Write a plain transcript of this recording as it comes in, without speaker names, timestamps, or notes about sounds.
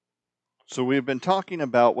So we've been talking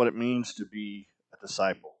about what it means to be a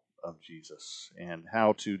disciple of Jesus and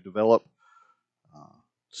how to develop uh,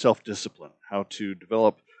 self-discipline, how to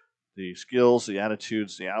develop the skills, the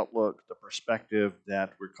attitudes, the outlook, the perspective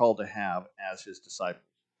that we're called to have as his disciples.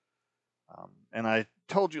 And I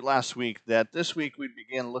told you last week that this week we'd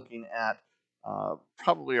begin looking at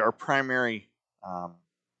probably our primary um,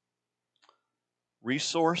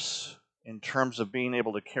 resource in terms of being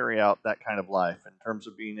able to carry out that kind of life, in terms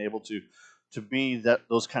of being able to be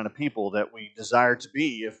those kind of people that we desire to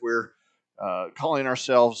be if we're calling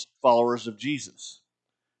ourselves followers of Jesus,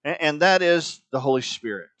 and that is the Holy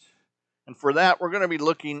Spirit. And for that, we're going to be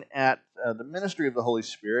looking at the ministry of the Holy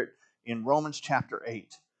Spirit in Romans chapter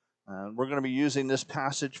 8. We're going to be using this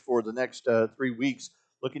passage for the next 3 weeks,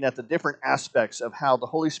 looking at the different aspects of how the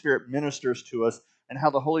Holy Spirit ministers to us and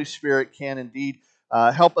how the Holy Spirit can indeed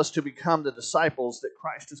help us to become the disciples that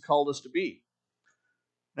Christ has called us to be.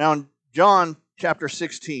 Now, in John chapter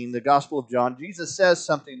 16, the Gospel of John, Jesus says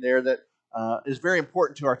something there that is very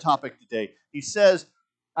important to our topic today. He says,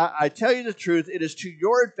 I tell you the truth, it is to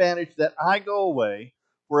your advantage that I go away,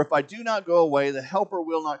 for if I do not go away, the Helper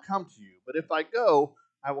will not come to you. But if I go,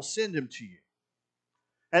 I will send him to you.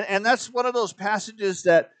 And that's one of those passages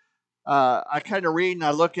that I kind of read and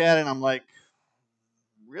I look at it and I'm like,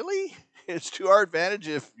 really? It's to our advantage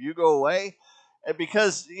if you go away?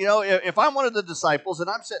 Because, if I'm one of the disciples and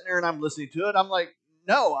I'm sitting there and I'm listening to it, I'm like,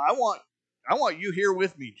 no, I want you here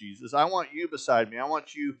with me, Jesus. I want you beside me. I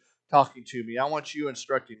want you talking to me. I want you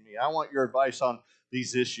instructing me. I want your advice on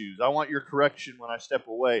these issues. I want your correction when I step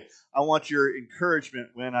away. I want your encouragement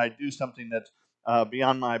when I do something that's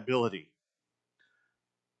beyond my ability.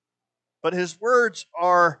 But his words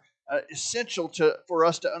are essential for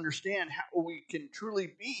us to understand how we can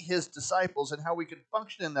truly be his disciples and how we can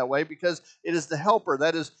function in that way, because it is the helper,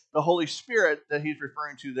 that is the Holy Spirit that he's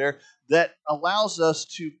referring to there, that allows us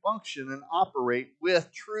to function and operate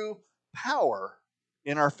with true power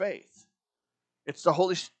in our faith. It's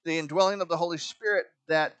the indwelling of the Holy Spirit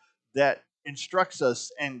that instructs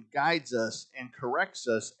us and guides us and corrects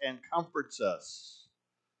us and comforts us.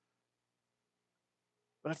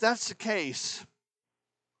 But if that's the case,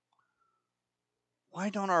 why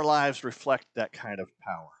don't our lives reflect that kind of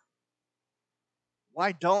power?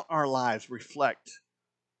 Why don't our lives reflect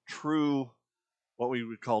true, what we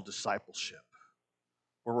would call discipleship,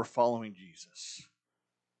 where we're following Jesus?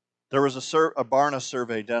 There was a Barna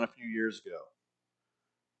survey done a few years ago.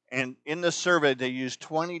 And in this survey, they used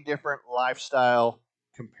 20 different lifestyle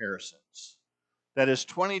comparisons. That is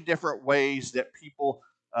 20 different ways that people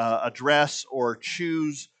address or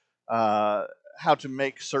choose how to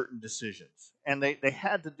make certain decisions. And they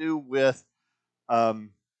had to do with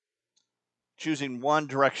choosing one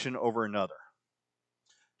direction over another,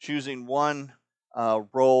 choosing one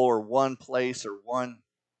role or one place or one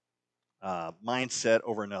mindset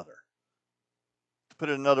over another. To put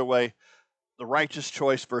it another way, the righteous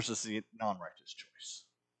choice versus the non-righteous choice.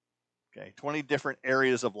 Okay, 20 different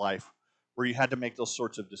areas of life where you had to make those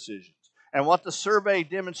sorts of decisions. And what the survey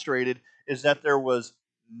demonstrated is that there was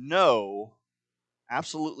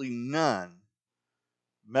absolutely none,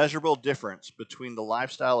 measurable difference between the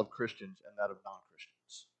lifestyle of Christians and that of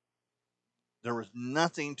non-Christians. There was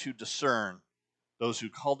nothing to discern those who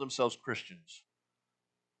called themselves Christians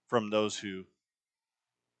from those who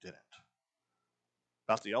didn't.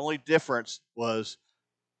 About the only difference was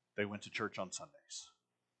they went to church on Sundays.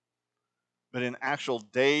 But in actual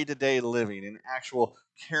day-to-day living, in actual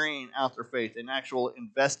carrying out their faith, in actual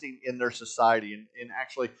investing in their society, in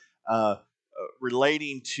actually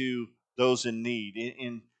relating to those in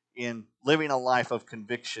need, in living a life of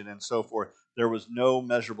conviction and so forth, there was no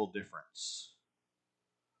measurable difference.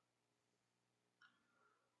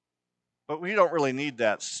 But we don't really need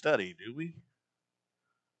that study, do we?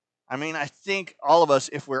 I mean, I think all of us,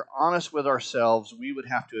 if we're honest with ourselves, we would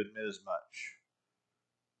have to admit as much.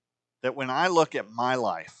 That when I look at my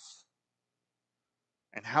life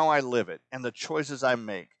and how I live it and the choices I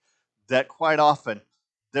make, that quite often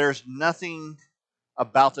there's nothing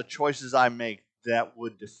about the choices I make that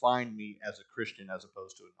would define me as a Christian as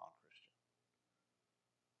opposed to a non-Christian.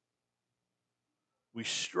 We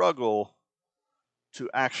struggle to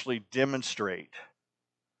actually demonstrate,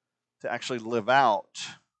 to actually live out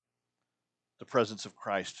the presence of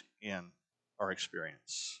Christ in our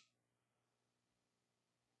experience.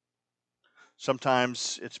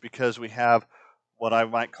 Sometimes it's because we have what I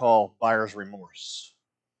might call buyer's remorse.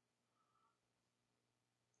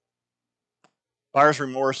 Buyer's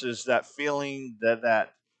remorse is that feeling,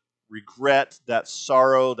 that regret, that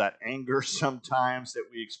sorrow, that anger sometimes that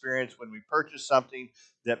we experience when we purchase something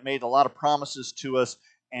that made a lot of promises to us,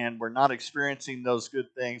 and we're not experiencing those good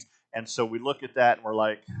things. And so we look at that and we're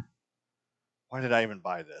like, why did I even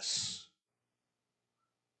buy this?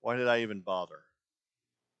 Why did I even bother?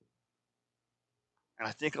 And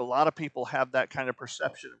I think a lot of people have that kind of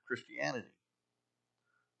perception of Christianity.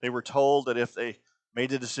 They were told that if they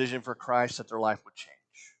made a decision for Christ, that their life would change.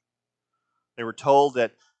 They were told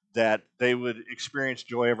that they would experience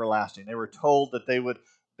joy everlasting. They were told that they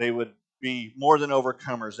would be more than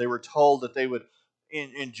overcomers. They were told that they would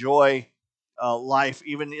enjoy life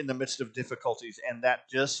even in the midst of difficulties, and that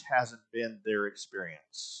just hasn't been their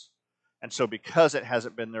experience. And so, because it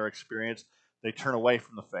hasn't been their experience, they turn away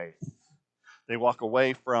from the faith. They walk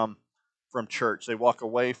away from church. They walk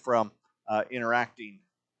away from interacting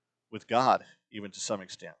with God, even to some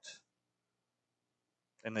extent.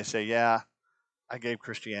 And they say, yeah, I gave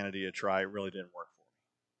Christianity a try. It really didn't work for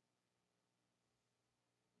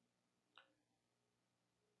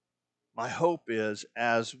me. My hope is,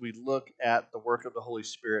 as we look at the work of the Holy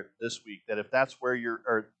Spirit this week, that if that's where you're,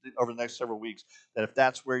 or over the next several weeks, that if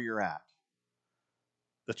that's where you're at,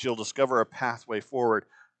 that you'll discover a pathway forward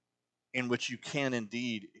in which you can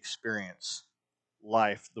indeed experience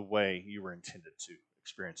life the way you were intended to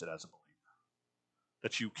experience it as a believer.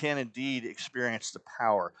 That you can indeed experience the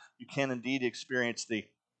power. You can indeed experience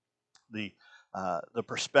the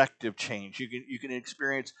perspective change. You can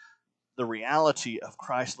experience the reality of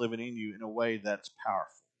Christ living in you in a way that's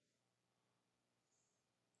powerful.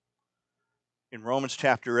 In Romans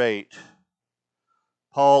chapter 8,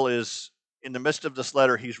 Paul is in the midst of this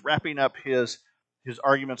letter. He's wrapping up his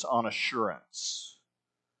arguments on assurance.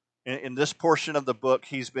 In this portion of the book,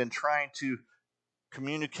 he's been trying to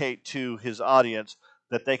communicate to his audience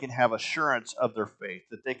that they can have assurance of their faith,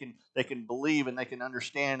 that they can believe and they can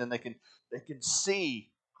understand and they can see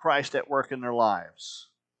Christ at work in their lives.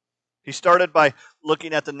 He started by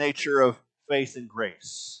looking at the nature of faith and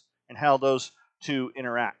grace and how those two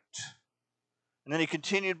interact. And then he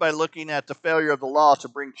continued by looking at the failure of the law to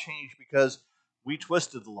bring change because we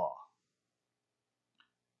twisted the law.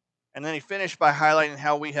 And then he finished by highlighting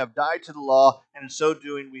how we have died to the law, and in so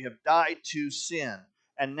doing, we have died to sin.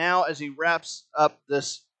 And now, as he wraps up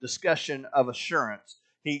this discussion of assurance,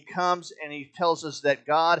 he comes and he tells us that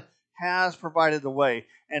God has provided the way.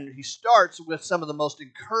 And he starts with some of the most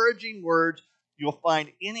encouraging words you'll find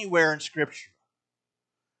anywhere in Scripture.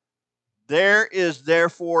 There is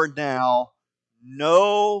therefore now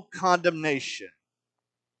no condemnation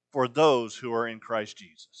for those who are in Christ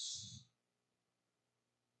Jesus.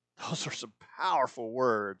 Those are some powerful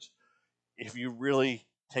words if you really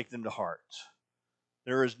take them to heart.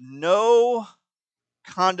 There is no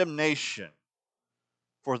condemnation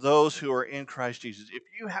for those who are in Christ Jesus. If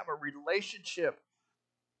you have a relationship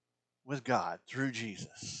with God through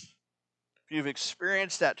Jesus, if you've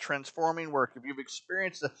experienced that transforming work, if you've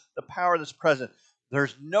experienced the power that's present,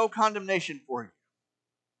 there's no condemnation for you.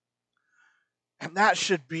 And that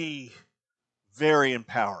should be very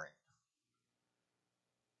empowering.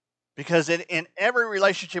 Because in every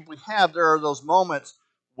relationship we have, there are those moments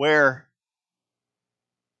where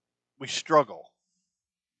we struggle.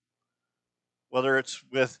 Whether it's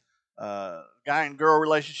with guy and girl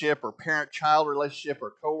relationship or parent-child relationship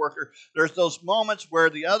or coworker, there's those moments where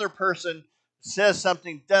the other person says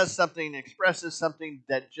something, does something, expresses something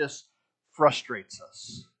that just frustrates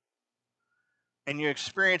us. And you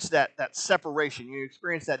experience that separation, you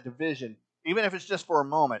experience that division, even if it's just for a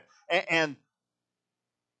moment. And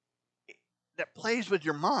that plays with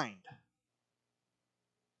your mind.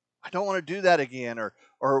 I don't want to do that again,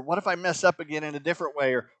 or what if I mess up again in a different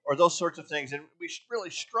way, or those sorts of things. And we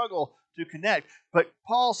really struggle to connect. But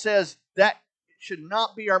Paul says that should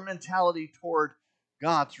not be our mentality toward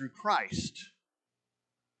God through Christ.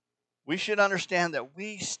 We should understand that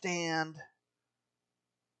we stand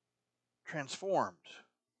transformed.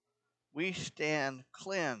 We stand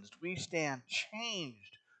cleansed. We stand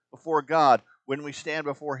changed before God when we stand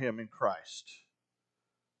before Him in Christ.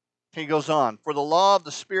 He goes on, for the law of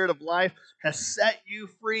the Spirit of life has set you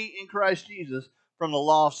free in Christ Jesus from the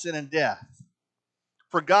law of sin and death.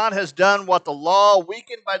 For God has done what the law,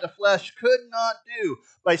 weakened by the flesh, could not do.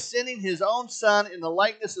 By sending His own Son in the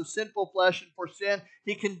likeness of sinful flesh, and for sin,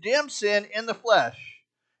 He condemned sin in the flesh,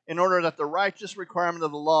 in order that the righteous requirement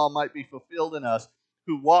of the law might be fulfilled in us,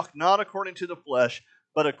 who walk not according to the flesh,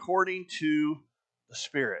 but according to the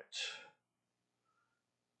Spirit.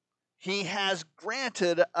 He has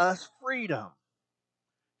granted us freedom.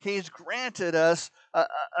 He's granted us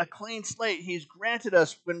a clean slate. He's granted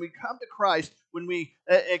us, when we come to Christ, when we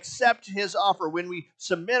accept His offer, when we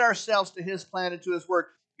submit ourselves to His plan and to His work,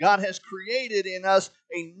 God has created in us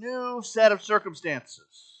a new set of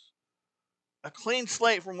circumstances. a clean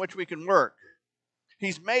slate from which we can work.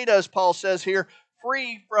 He's made us, Paul says here,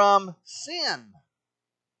 free from sin.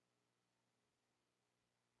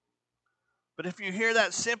 But if you hear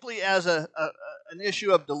that simply as an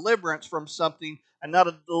issue of deliverance from something and not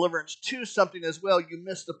a deliverance to something as well, you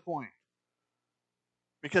miss the point.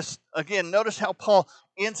 Because, again, notice how Paul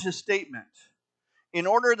ends his statement. In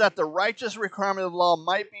order that the righteous requirement of the law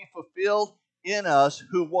might be fulfilled in us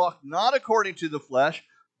who walk not according to the flesh,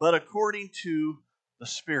 but according to the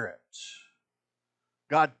Spirit.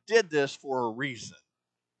 God did this for a reason.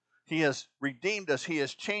 He has redeemed us. He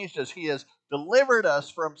has changed us. He has delivered us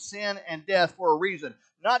from sin and death for a reason.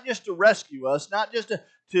 Not just to rescue us, not just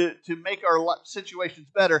to make our situations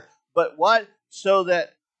better, but what? So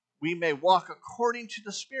that we may walk according to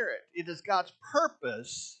the Spirit. It is God's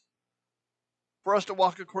purpose for us to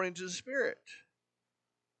walk according to the Spirit.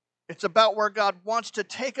 It's about where God wants to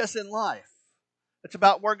take us in life. It's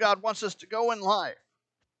about where God wants us to go in life.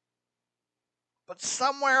 But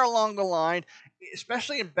somewhere along the line,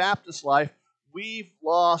 especially in Baptist life, we've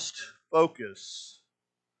lost focus.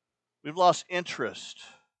 We've lost interest.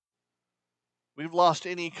 We've lost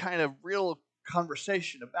any kind of real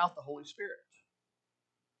conversation about the Holy Spirit.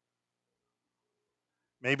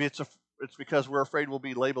 Maybe it's because we're afraid we'll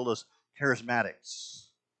be labeled as charismatics.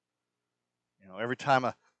 Every time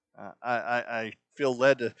I feel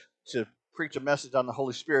led to preach a message on the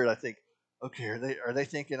Holy Spirit, I think, okay, are they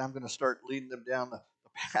thinking I'm going to start leading them down the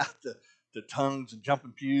path to tongues and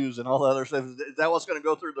jumping pews and all the other stuff? Is that what's going to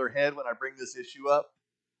go through their head when I bring this issue up?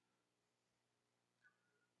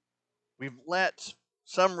 We've let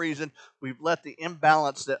the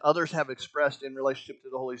imbalance that others have expressed in relationship to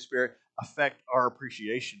the Holy Spirit affect our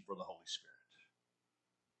appreciation for the Holy Spirit.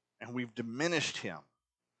 And we've diminished him.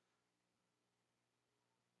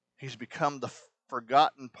 He's become the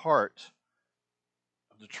forgotten part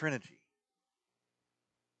of the Trinity.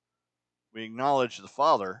 We acknowledge the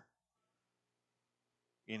Father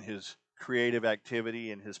in his creative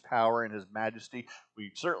activity, in his power, in his majesty.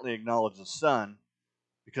 We certainly acknowledge the Son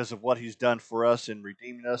because of what he's done for us in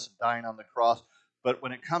redeeming us and dying on the cross. But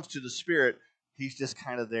when it comes to the Spirit, he's just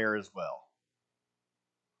kind of there as well.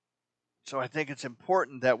 So I think it's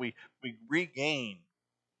important that we regain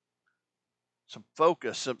some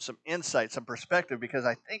focus, some insight, some perspective, because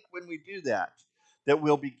I think when we do that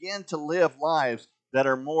we'll begin to live lives that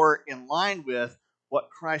are more in line with what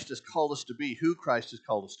Christ has called us to be, who Christ has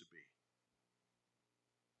called us to be.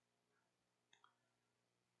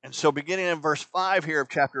 And so beginning in verse 5 here of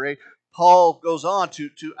chapter 8, Paul goes on to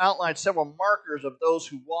outline several markers of those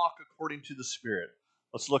who walk according to the Spirit.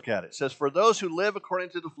 Let's look at it. It says, for those who live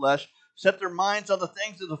according to the flesh set their minds on the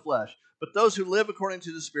things of the flesh, but those who live according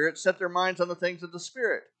to the Spirit set their minds on the things of the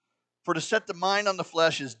Spirit. For to set the mind on the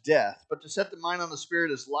flesh is death, but to set the mind on the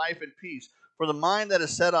Spirit is life and peace. For the mind that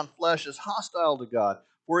is set on flesh is hostile to God,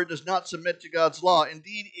 for it does not submit to God's law.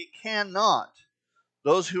 Indeed, it cannot.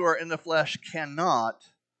 Those who are in the flesh cannot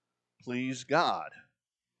please God.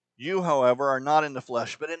 You, however, are not in the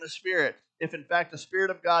flesh, but in the Spirit, if in fact the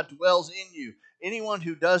Spirit of God dwells in you. Anyone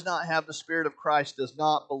who does not have the Spirit of Christ does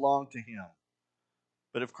not belong to him.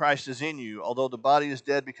 But if Christ is in you, although the body is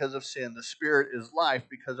dead because of sin, the Spirit is life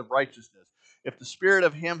because of righteousness. If the Spirit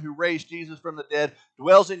of him who raised Jesus from the dead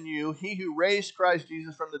dwells in you, he who raised Christ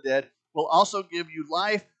Jesus from the dead will also give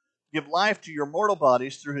life to your mortal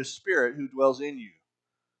bodies through his Spirit who dwells in you.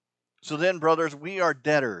 So then, brothers, we are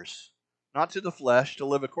debtors, not to the flesh, to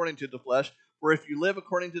live according to the flesh. For if you live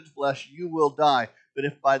according to the flesh, you will die. But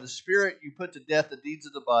if by the Spirit you put to death the deeds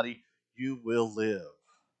of the body, you will live.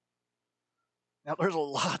 Now, there's a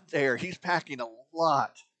lot there. He's packing a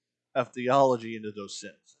lot of theology into those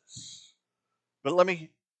sentences. But let me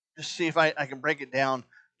just see if I can break it down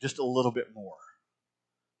just a little bit more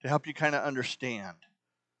to help you kind of understand.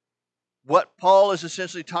 What Paul is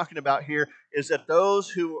essentially talking about here is that those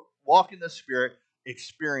who walk in the Spirit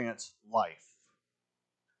experience life.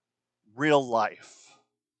 Real life.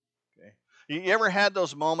 Okay? You ever had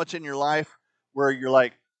those moments in your life where you're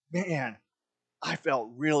like, man, I felt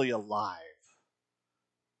really alive?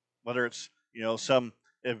 Whether it's some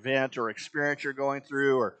event or experience you're going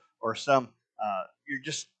through, or some you're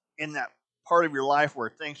just in that part of your life where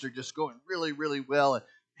things are just going really, really well, and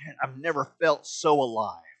man, I've never felt so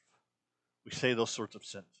alive. We say those sorts of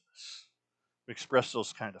sentences. We express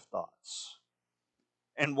those kind of thoughts.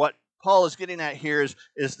 And what Paul is getting at here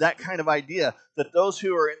is that kind of idea that those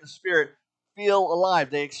who are in the Spirit feel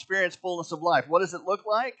alive. They experience fullness of life. What does it look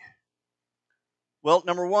like? Well,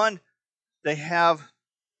 number one, they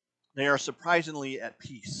are surprisingly at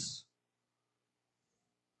peace.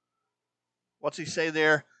 What's he say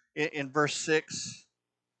there in verse 6?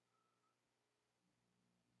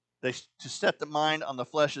 To set the mind on the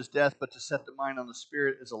flesh is death, but to set the mind on the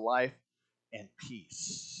Spirit is a life and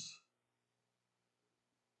peace.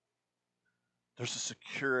 There's a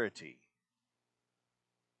security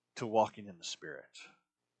to walking in the Spirit.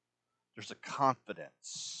 There's a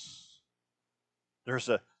confidence. There's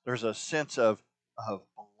a sense of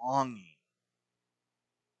belonging.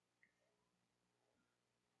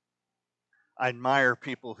 I admire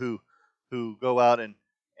people who go out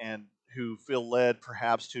and who feel led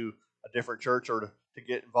perhaps to a different church or to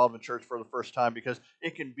get involved in church for the first time, because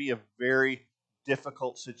it can be a very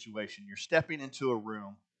difficult situation. You're stepping into a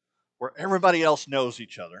room where everybody else knows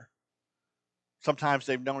each other. Sometimes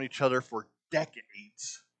they've known each other for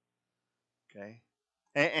decades. Okay,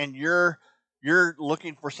 and you're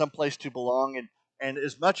looking for some place to belong, and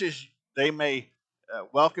as much as they may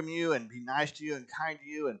welcome you and be nice to you and kind to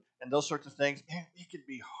you and those sorts of things, man, it can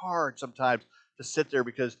be hard sometimes to sit there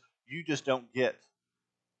because you just don't get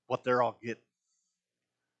what they're all getting.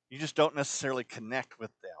 You just don't necessarily connect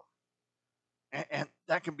with them, and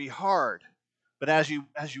that can be hard. But as you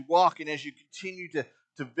walk and as you continue to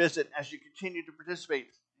visit, as you continue to participate,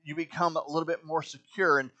 you become a little bit more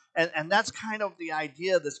secure, and that's kind of the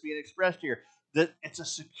idea that's being expressed here. That it's a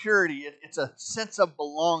security, it's a sense of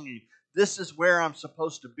belonging. This is where I'm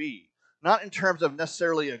supposed to be, not in terms of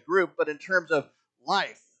necessarily a group, but in terms of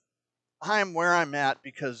life. I'm where I'm at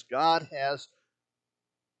because God has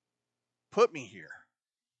put me here.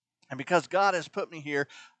 And because God has put me here,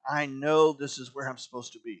 I know this is where I'm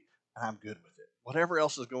supposed to be. And I'm good with it. Whatever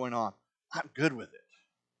else is going on, I'm good with it.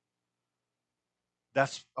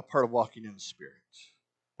 That's a part of walking in the Spirit.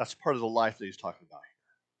 That's part of the life that he's talking about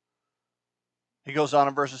here. He goes on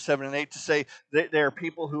in verses 7 and 8 to say that there are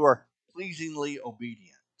people who are pleasingly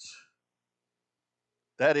obedient.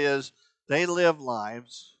 That is, they live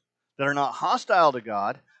lives that are not hostile to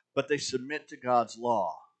God, but they submit to God's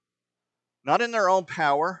law. Not in their own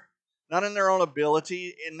power, not in their own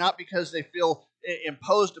ability, and not because they feel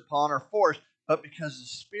imposed upon or forced, but because the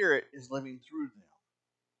Spirit is living through them.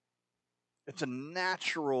 It's a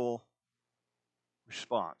natural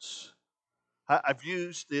response. I've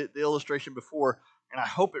used the illustration before, and I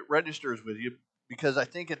hope it registers with you because I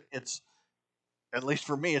think it's, at least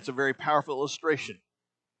for me, it's a very powerful illustration.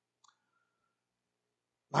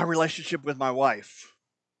 My relationship with my wife.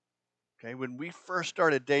 Okay, when we first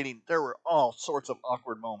started dating, there were all sorts of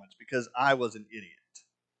awkward moments because I was an idiot.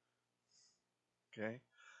 Okay?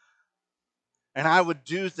 And I would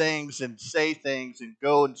do things and say things and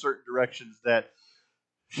go in certain directions that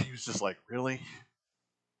she was just like, really?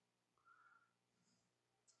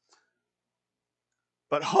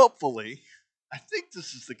 But hopefully, I think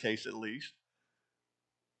this is the case at least,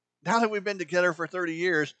 now that we've been together for 30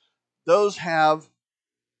 years, those have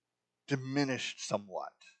diminished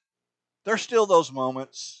somewhat. There's still those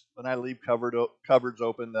moments when I leave cupboards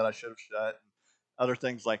open that I should have shut, and other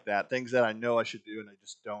things like that, things that I know I should do and I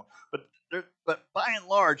just don't. But by and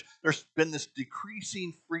large, there's been this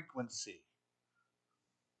decreasing frequency.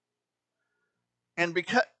 And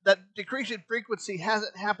because that decreasing frequency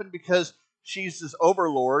hasn't happened because she's this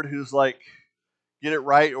overlord who's like, get it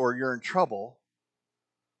right or you're in trouble.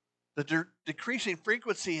 The decreasing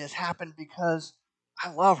frequency has happened because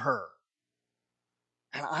I love her.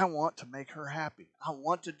 And I want to make her happy. I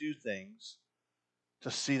want to do things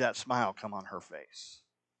to see that smile come on her face.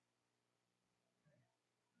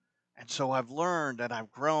 And so I've learned and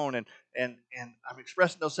I've grown and I'm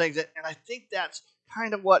expressing those things. And I think that's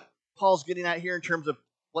kind of what Paul's getting at here in terms of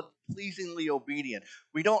what pleasingly obedient.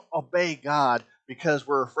 We don't obey God because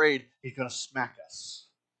we're afraid he's going to smack us.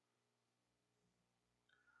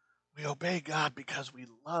 We obey God because we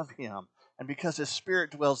love him and because his Spirit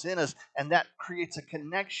dwells in us, and that creates a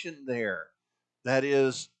connection there that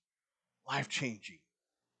is life-changing.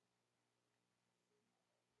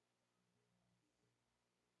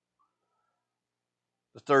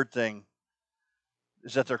 The third thing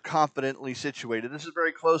is that they're confidently situated. This is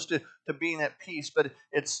very close to being at peace, but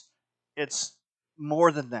it's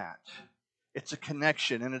more than that. It's a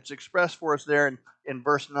connection, and it's expressed for us there in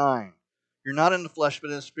verse 9. You're not in the flesh, but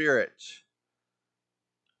in the Spirit.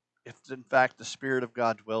 If, in fact, the Spirit of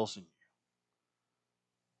God dwells in you.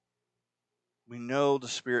 We know the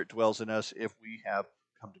Spirit dwells in us if we have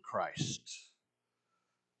come to Christ.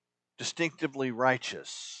 Distinctively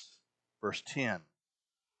righteous, verse 10.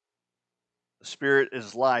 The Spirit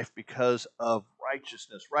is life because of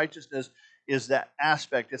righteousness. Righteousness is that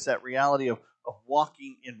aspect, it's that reality of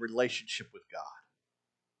walking in relationship with God.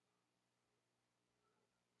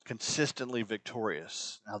 Consistently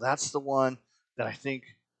victorious. Now, that's the one that I think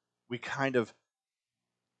we kind of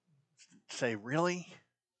say, really?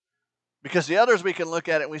 Because the others, we can look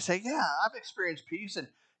at it and we say, yeah, I've experienced peace, and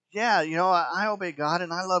yeah, I obey God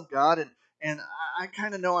and I love God, and I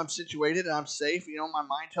kind of know I'm situated and I'm safe. My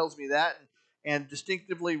mind tells me that, and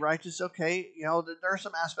distinctively righteous. Okay, there are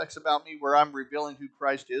some aspects about me where I'm revealing who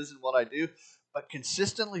Christ is and what I do, but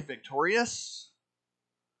consistently victorious,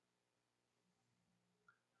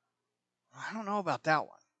 I don't know about that one.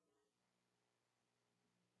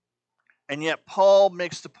 And yet, Paul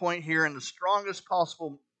makes the point here in the strongest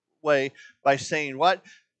possible way by saying, what?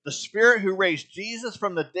 The Spirit who raised Jesus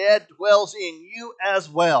from the dead dwells in you as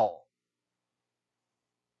well.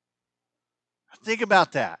 Think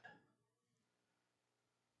about that.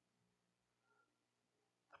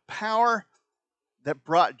 The power that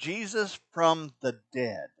brought Jesus from the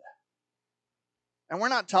dead. And we're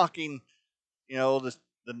not talking, the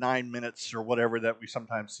 9 minutes or whatever that we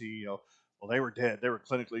sometimes see, well, they were dead. They were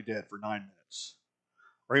clinically dead for 9 minutes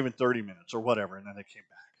or even 30 minutes or whatever, and then they came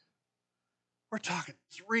back. We're talking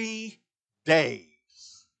 3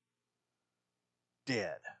 days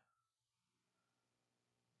dead.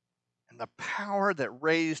 And the power that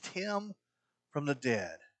raised him from the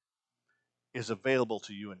dead is available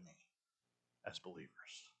to you and me as believers.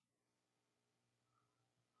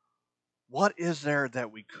 What is there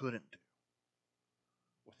that we couldn't do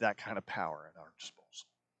with that kind of power at our disposal?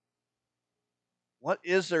 What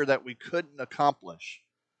is there that we couldn't accomplish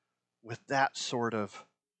with that sort of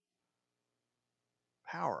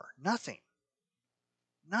power? Nothing.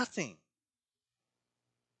 Nothing.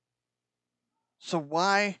 So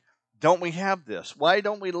why don't we have this? Why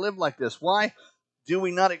don't we live like this? Why do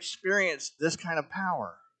we not experience this kind of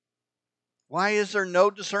power? Why is there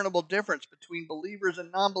no discernible difference between believers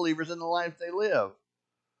and non-believers in the life they live?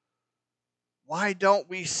 Why don't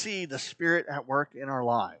we see the Spirit at work in our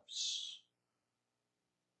lives?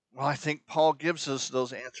 Well, I think Paul gives us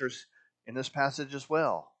those answers in this passage as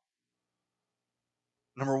well.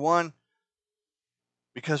 Number one,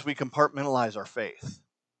 because we compartmentalize our faith.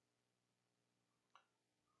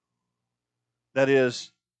 That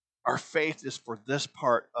is, our faith is for this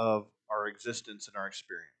part of our existence and our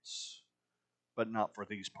experience, but not for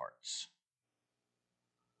these parts.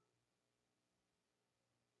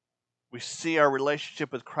 We see our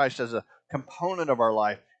relationship with Christ as a component of our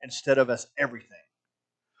life instead of as everything.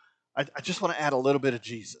 I just want to add a little bit of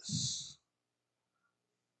Jesus.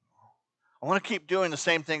 I want to keep doing the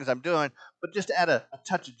same things I'm doing, but just add a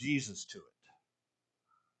touch of Jesus to it.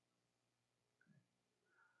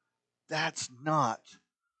 That's not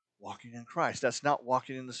walking in Christ. That's not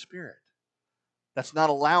walking in the Spirit. That's not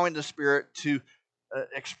allowing the Spirit to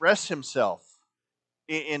express Himself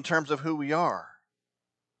in terms of who we are.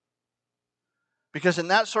 Because in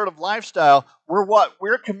that sort of lifestyle, we're what?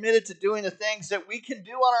 We're committed to doing the things that we can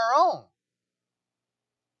do on our own.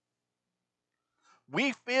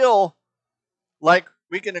 We feel like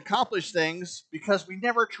we can accomplish things because we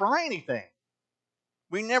never try anything.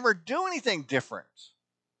 We never do anything different.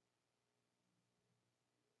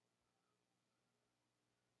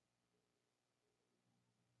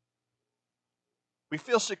 We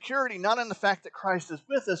feel security not in the fact that Christ is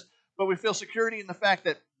with us, but we feel security in the fact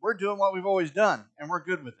that we're doing what we've always done and we're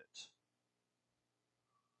good with it.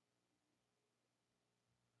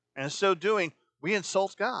 And in so doing, we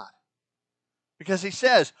insult God. Because He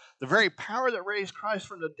says, the very power that raised Christ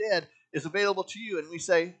from the dead is available to you. And we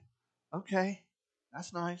say, okay,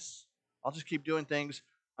 that's nice. I'll just keep doing things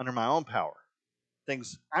under my own power.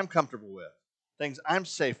 Things I'm comfortable with. Things I'm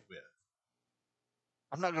safe with.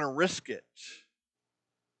 I'm not going to risk it.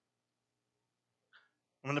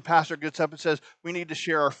 When the pastor gets up and says, we need to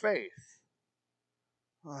share our faith.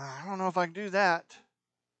 I don't know if I can do that.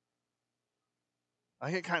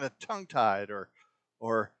 I get kind of tongue-tied,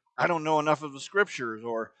 or I don't know enough of the scriptures,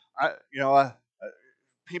 or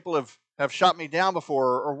people have shot me down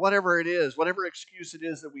before, or whatever it is, whatever excuse it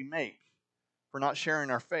is that we make for not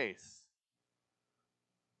sharing our faith.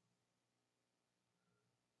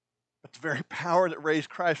 But the very power that raised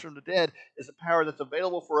Christ from the dead is a power that's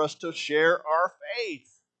available for us to share our faith.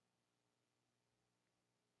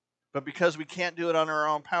 But because we can't do it on our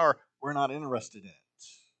own power, we're not interested in it.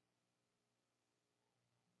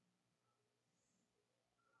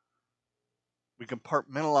 We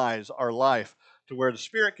compartmentalize our life to where the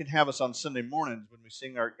Spirit can have us on Sunday mornings when we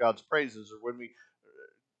sing our God's praises, or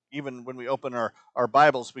even when we open our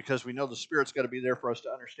Bibles, because we know the Spirit's got to be there for us to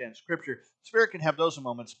understand Scripture. The Spirit can have those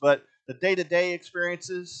moments, but the day-to-day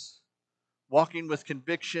experiences, walking with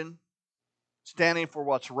conviction, standing for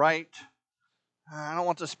what's right, I don't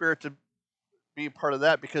want the Spirit to be a part of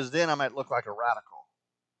that, because then I might look like a radical.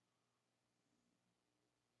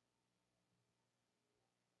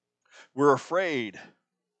 We're afraid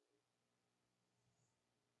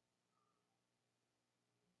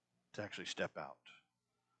to actually step out.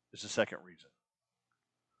 Is the second reason.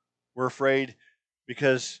 We're afraid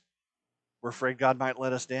because we're afraid God might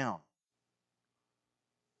let us down.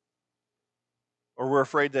 Or we're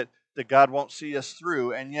afraid that God won't see us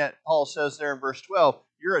through. And yet, Paul says there in verse 12,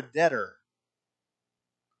 you're a debtor.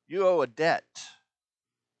 You owe a debt.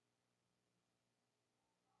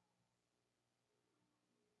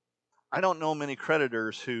 I don't know many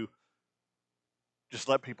creditors who just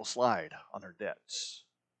let people slide on their debts.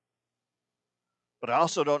 But I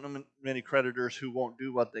also don't know many creditors who won't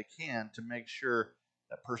do what they can to make sure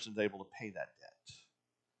that person's able to pay that debt.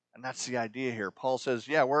 And that's the idea here. Paul says,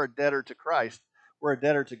 yeah, we're a debtor to Christ. We're a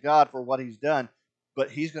debtor to God for what he's done.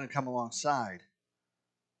 But he's going to come alongside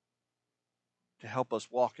to help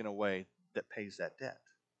us walk in a way that pays that debt.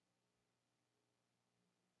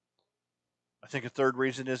 I think a third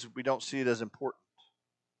reason is we don't see it as important.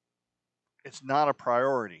 It's not a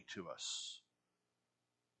priority to us.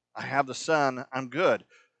 I have the Son, I'm good.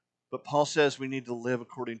 But Paul says we need to live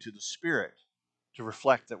according to the Spirit to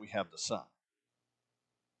reflect that we have the Son.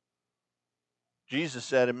 Jesus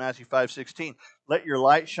said in Matthew 5:16, let your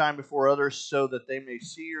light shine before others so that they may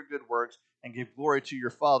see your good works and give glory to your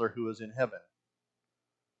Father who is in heaven.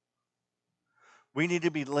 We need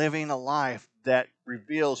to be living a life that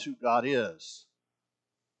reveals who God is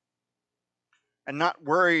and not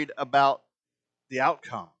worried about the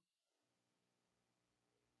outcome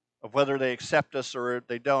of whether they accept us or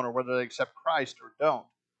they don't, or whether they accept Christ or don't.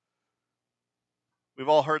 We've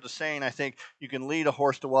all heard the saying, I think, you can lead a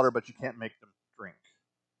horse to water, but you can't make them drink.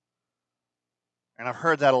 And I've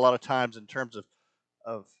heard that a lot of times in terms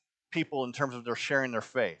of people, in terms of their sharing their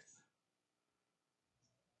faith.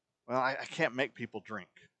 Well, I can't make people drink.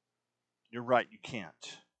 You're right, you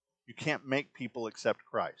can't. You can't make people accept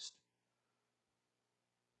Christ.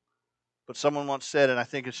 But someone once said, and I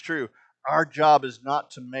think it's true, our job is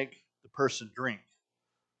not to make the person drink.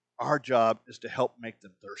 Our job is to help make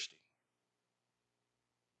them thirsty.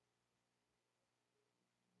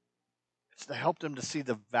 It's to help them to see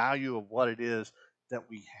the value of what it is that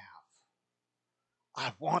we have.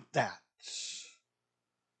 I want that.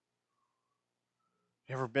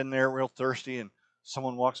 You ever been there real thirsty and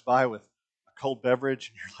someone walks by with a cold beverage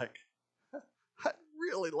and you're like, I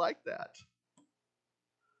really like that.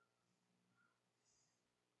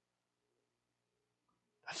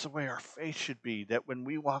 That's the way our faith should be, that when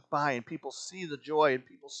we walk by and people see the joy and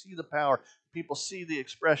people see the power, people see the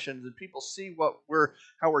expressions and people see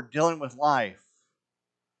how we're dealing with life,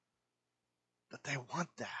 that they want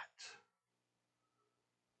that.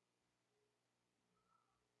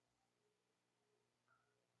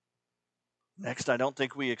 Next, I don't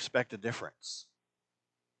think we expect a difference.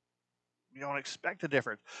 We don't expect a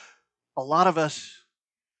difference. A lot of us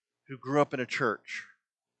who grew up in a church,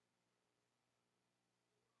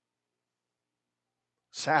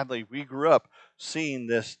 sadly, we grew up seeing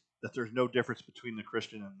this, that there's no difference between the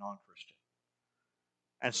Christian and non-Christian.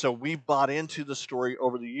 And so we bought into the story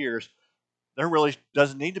over the years. There really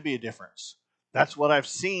doesn't need to be a difference. That's what I've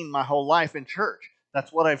seen my whole life in church.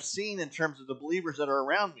 That's what I've seen in terms of the believers that are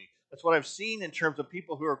around me. That's what I've seen in terms of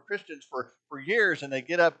people who are Christians for years, and they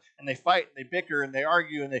get up and they fight and they bicker and they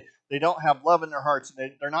argue and they don't have love in their hearts,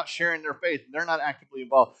 and they're not sharing their faith and they're not actively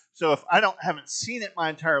involved. So if I haven't seen it my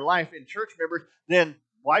entire life in church members, then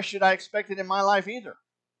why should I expect it in my life either?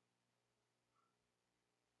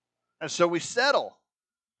 And so we settle.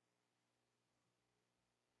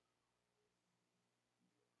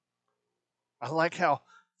 I like how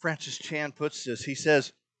Francis Chan puts this. He says,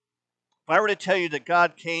 if I were to tell you that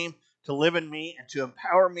God came to live in me and to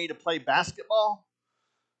empower me to play basketball,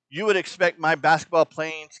 you would expect my basketball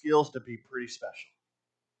playing skills to be pretty special.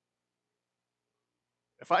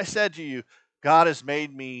 If I said to you, God has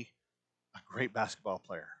made me a great basketball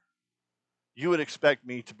player, you would expect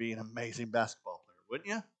me to be an amazing basketball player, wouldn't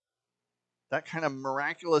you? That kind of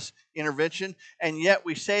miraculous intervention. And yet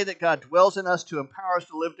we say that God dwells in us to empower us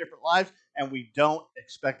to live different lives, and we don't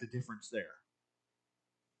expect a difference there.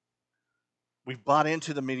 We've bought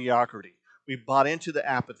into the mediocrity. We've bought into the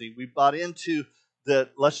apathy. We've bought into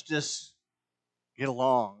the let's just get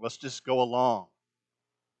along, let's just go along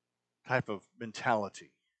type of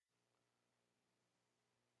mentality.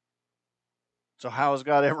 So how is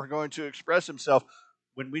God ever going to express himself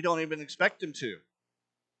when we don't even expect him to?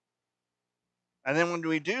 And then when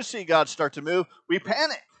we do see God start to move, we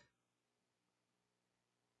panic.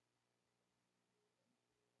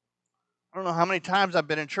 I don't know how many times I've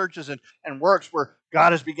been in churches and works where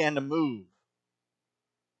God has began to move.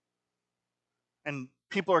 And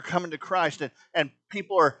people are coming to Christ, and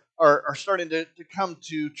people are starting to come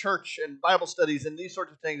to church and Bible studies and these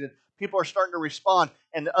sorts of things, and people are starting to respond,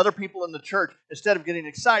 and the other people in the church, instead of getting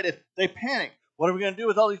excited, they panic. What are we going to do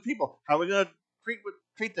with all these people? How are we going to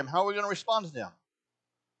treat them? How are we going to respond to them?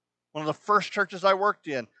 One of the first churches I worked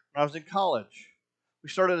in when I was in college, we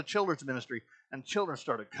started a children's ministry, and children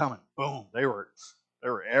started coming. Boom, they were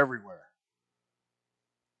everywhere.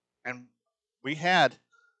 And we had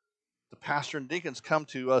the pastor and deacons come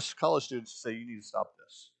to us college students and say, you need to stop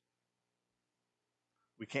this.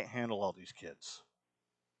 We can't handle all these kids.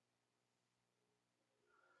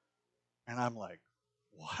 And I'm like,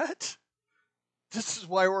 what? This is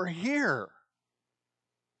why we're here.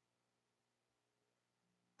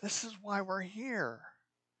 This is why we're here.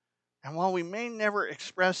 And while we may never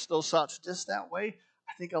express those thoughts just that way,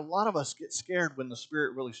 I think a lot of us get scared when the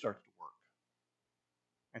Spirit really starts to work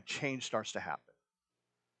and change starts to happen.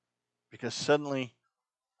 Because suddenly,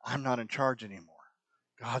 I'm not in charge anymore.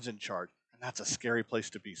 God's in charge. And that's a scary place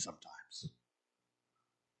to be sometimes.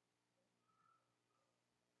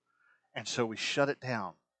 And so we shut it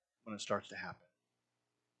down when it starts to happen.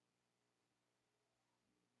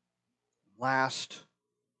 Last,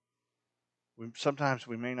 sometimes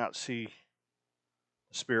we may not see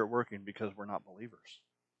the Spirit working because we're not believers.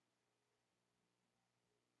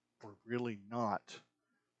 We're really not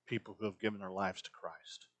people who have given their lives to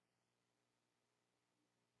Christ.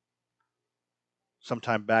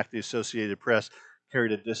 Sometime back, the Associated Press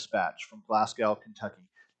carried a dispatch from Glasgow, Kentucky.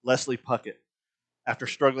 Leslie Puckett, after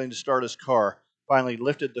struggling to start his car, finally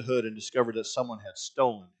lifted the hood and discovered that someone had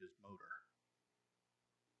stolen his motor.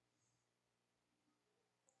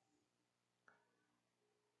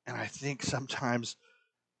 And I think sometimes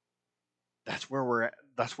that's where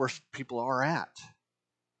people are at.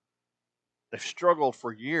 They've struggled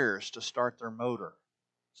for years to start their motor,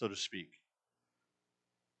 so to speak.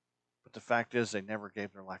 But the fact is, they never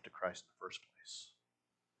gave their life to Christ in the first place.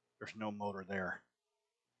 There's no motor there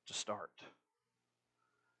to start.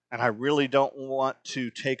 And I really don't want to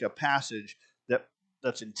take a passage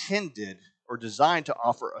that's intended or designed to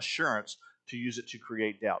offer assurance to use it to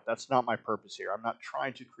create doubt. That's not my purpose here. I'm not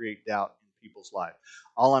trying to create doubt in people's life.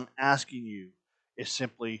 All I'm asking you is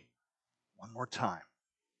simply, one more time,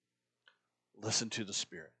 listen to the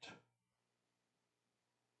Spirit.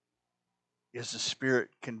 Is the Spirit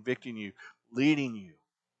convicting you, leading you,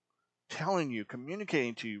 telling you,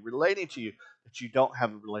 communicating to you, relating to you that you don't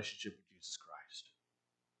have a relationship with Jesus Christ?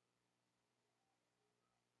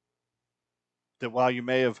 That while you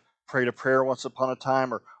may have prayed a prayer once upon a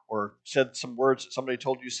time or said some words that somebody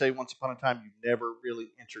told you to say once upon a time, you've never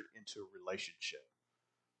really entered into a relationship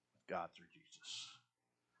with God through Jesus.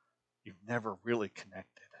 You've never really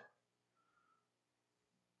connected.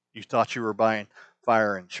 You thought you were buying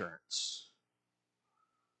fire insurance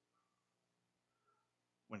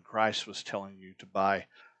when Christ was telling you to buy a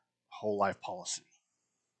whole life policy.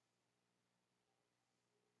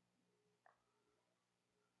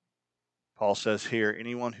 Paul says here,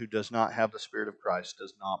 anyone who does not have the Spirit of Christ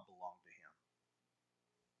does not belong to him.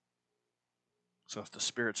 So if the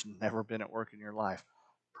Spirit's never been at work in your life,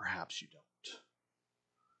 perhaps you don't.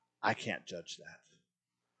 I can't judge that.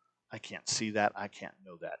 I can't see that. I can't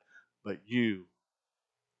know that. But you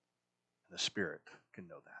and the Spirit can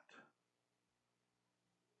know that.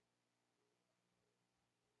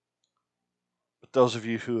 But those of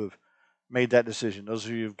you who have made that decision, those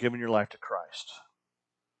of you who have given your life to Christ,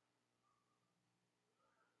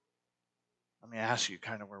 let me ask you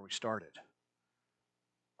kind of where we started.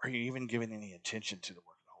 Are you even giving any attention to the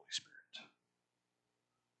work of the Holy Spirit?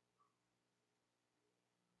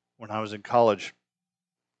 When I was in college,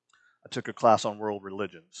 I took a class on world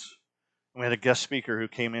religions. We had a guest speaker who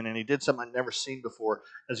came in and he did something I'd never seen before.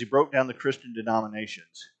 As he broke down the Christian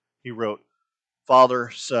denominations, he wrote Father,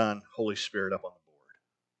 Son, Holy Spirit up on the board.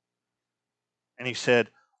 And he said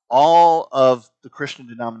all of the Christian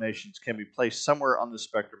denominations can be placed somewhere on the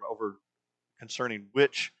spectrum over concerning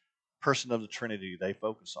which person of the Trinity they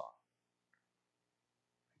focus on.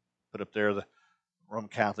 Put up there the Roman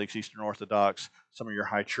Catholics, Eastern Orthodox, some of your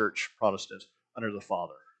high church Protestants under the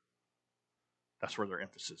Father. That's where their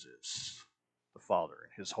emphasis is. The Father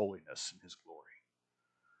and His holiness and His glory.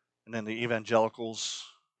 And then the evangelicals,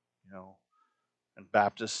 and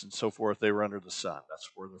Baptists and so forth, they were under the Son.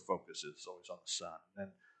 That's where their focus is, always on the Son. And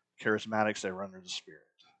then charismatics, they were under the Spirit.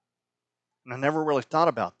 And I never really thought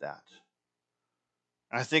about that.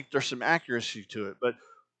 And I think there's some accuracy to it. But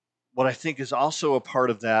what I think is also a part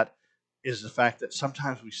of that is the fact that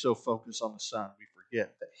sometimes we so focus on the Son, we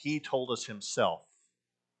forget that He told us Himself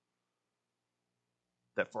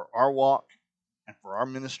that for our walk and for our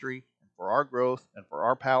ministry and for our growth and for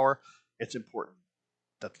our power, it's important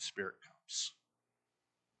that the Spirit comes,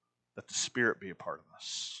 that the Spirit be a part of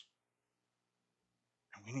us.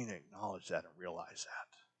 And we need to acknowledge that and realize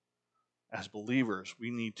that. As believers, we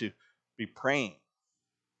need to be praying,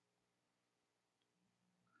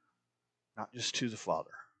 not just to the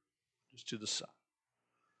Father, just to the Son,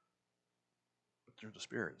 but through the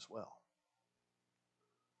Spirit as well.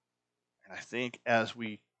 And I think as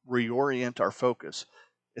we reorient our focus,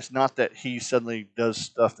 it's not that he suddenly does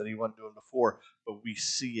stuff that he wasn't doing before, but we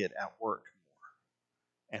see it at work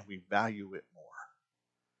more, and we value it more,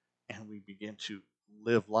 and we begin to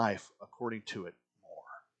live life according to it more.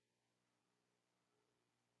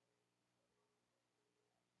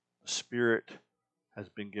 The Spirit has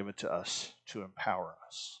been given to us to empower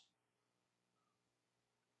us.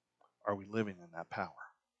 Are we living in that power?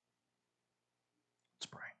 Let's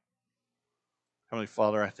pray. Heavenly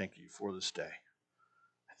Father, I thank you for this day.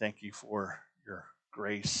 I thank you for your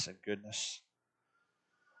grace and goodness.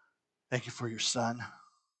 Thank you for your Son,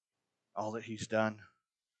 all that he's done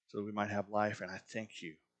so that we might have life. And I thank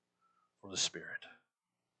you for the Spirit.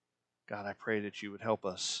 God, I pray that you would help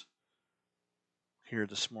us here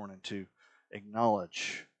this morning to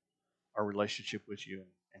acknowledge our relationship with you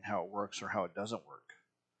and how it works or how it doesn't work.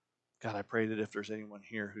 God, I pray that if there's anyone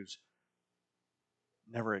here who's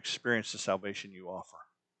never experienced the salvation you offer,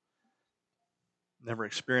 never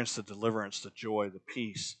experienced the deliverance, the joy, the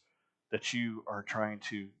peace that you are trying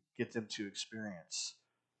to get them to experience,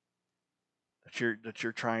 that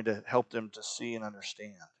you're trying to help them to see and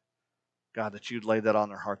understand, God, that you'd lay that on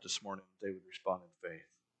their heart this morning, that they would respond in faith.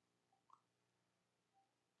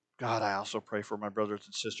 God, I also pray for my brothers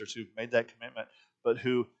and sisters who've made that commitment, but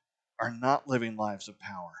who are not living lives of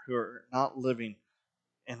power, who are not living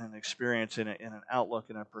in an experience, in an outlook,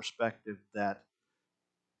 in a perspective that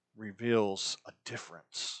reveals a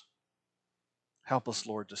difference. Help us,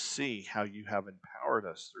 Lord, to see how you have empowered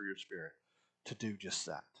us through your Spirit to do just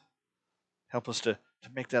that. Help us to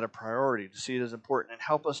make that a priority, to see it as important, and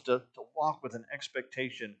help us to walk with an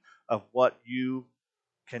expectation of what you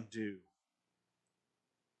can do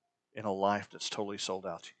in a life that's totally sold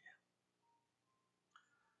out to you.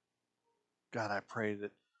 God, I pray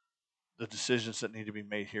that the decisions that need to be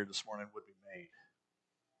made here this morning would be made.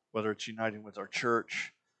 Whether it's uniting with our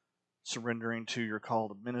church, surrendering to your call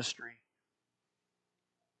to ministry,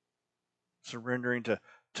 surrendering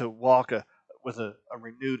to walk with a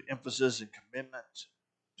renewed emphasis and commitment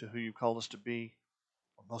to who you called us to be,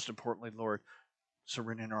 or most importantly, Lord,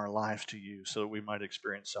 surrendering our lives to you so that we might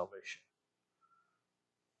experience salvation.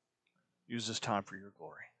 Use this time for your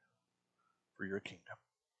glory, for your kingdom.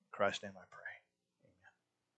 In Christ's name I pray.